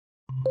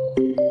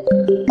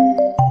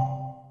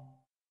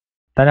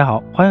大家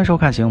好，欢迎收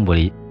看《行影步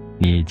离》。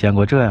你见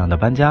过这样的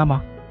搬家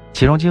吗？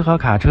起重机和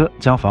卡车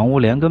将房屋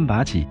连根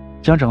拔起，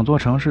将整座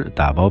城市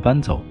打包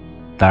搬走。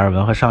达尔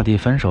文和上帝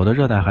分手的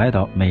热带海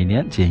岛每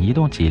年仅移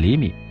动几厘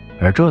米，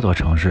而这座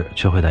城市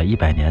却会在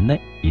100年内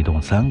移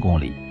动3公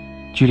里。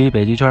距离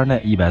北极圈内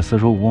145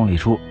公里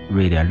处，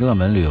瑞典热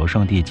门旅游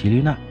胜地基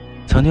律纳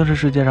曾经是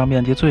世界上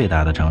面积最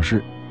大的城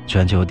市，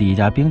全球第一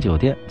家冰酒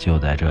店就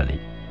在这里。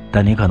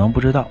但你可能不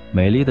知道，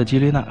美丽的基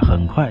律纳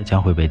很快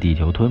将会被地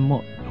球吞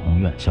没，永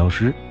远消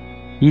失。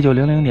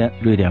1900年，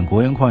瑞典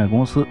国营矿业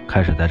公司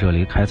开始在这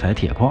里开采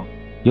铁矿，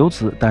由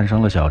此诞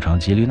生了小城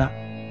基律纳。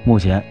目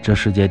前，这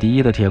世界第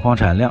一的铁矿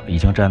产量已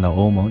经占到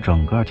欧盟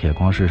整个铁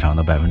矿市场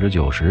的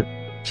90%，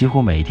几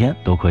乎每天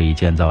都可以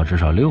建造至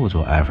少6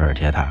座埃菲尔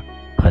铁塔。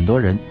很多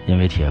人因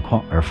为铁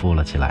矿而富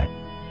了起来。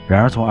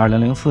然而，从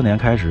2004年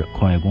开始，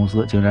矿业公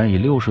司竟然以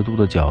60度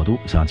的角度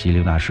向基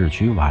律纳市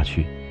区挖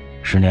去。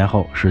10年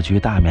后，市区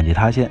大面积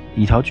塌陷，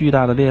一条巨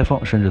大的裂缝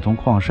甚至从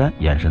矿山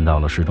延伸到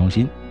了市中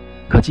心。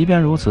可即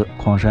便如此，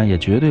矿山也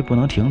绝对不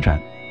能停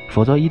产，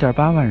否则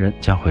1.8万人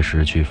将会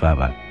失去饭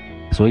碗，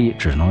所以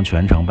只能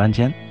全城搬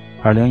迁。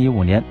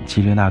2015年，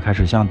基律纳开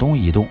始向东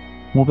移动，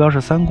目标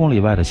是3公里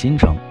外的新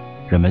城。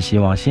人们希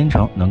望新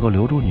城能够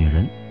留住女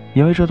人，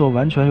因为这座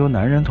完全由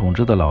男人统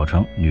治的老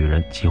城，女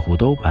人几乎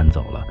都搬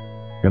走了。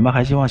人们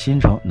还希望新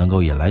城能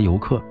够引来游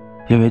客，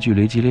因为距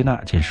离基律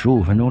纳仅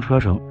15分钟车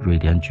程，瑞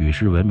典举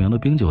世闻名的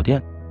冰酒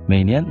店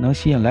每年能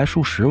吸引来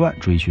数十万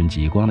追寻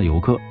极光的游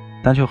客，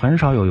但却很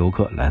少有游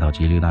客来到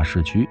基律纳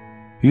市区。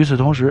与此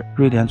同时，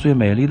瑞典最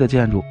美丽的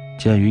建筑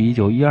建于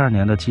1912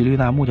年的基律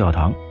纳木教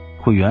堂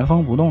会原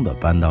封不动地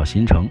搬到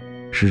新城，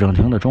市政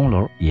厅的钟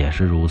楼也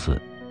是如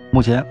此。目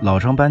前，老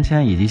城搬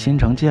迁以及新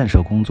城建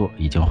设工作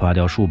已经花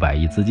掉数百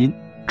亿资金，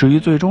至于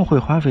最终会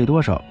花费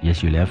多少，也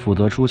许连负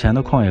责出钱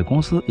的矿业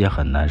公司也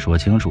很难说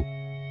清楚。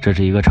这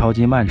是一个超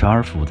级漫长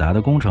而复杂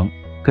的工程，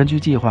根据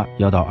计划，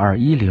要到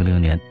2100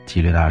年，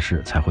基律纳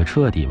市才会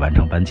彻底完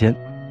成搬迁。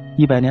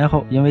100年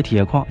后，因为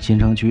铁矿，新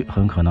城区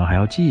很可能还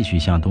要继续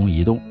向东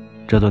移动。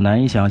这座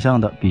难以想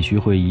象的必须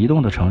会移动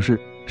的城市，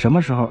什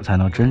么时候才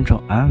能真正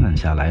安稳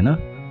下来呢？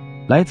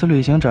来一次旅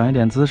行长一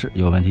点姿势，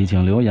有问题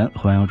请留言，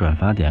欢迎转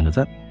发点个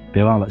赞，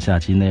别忘了下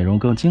期内容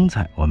更精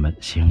彩，我们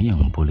形影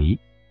不离。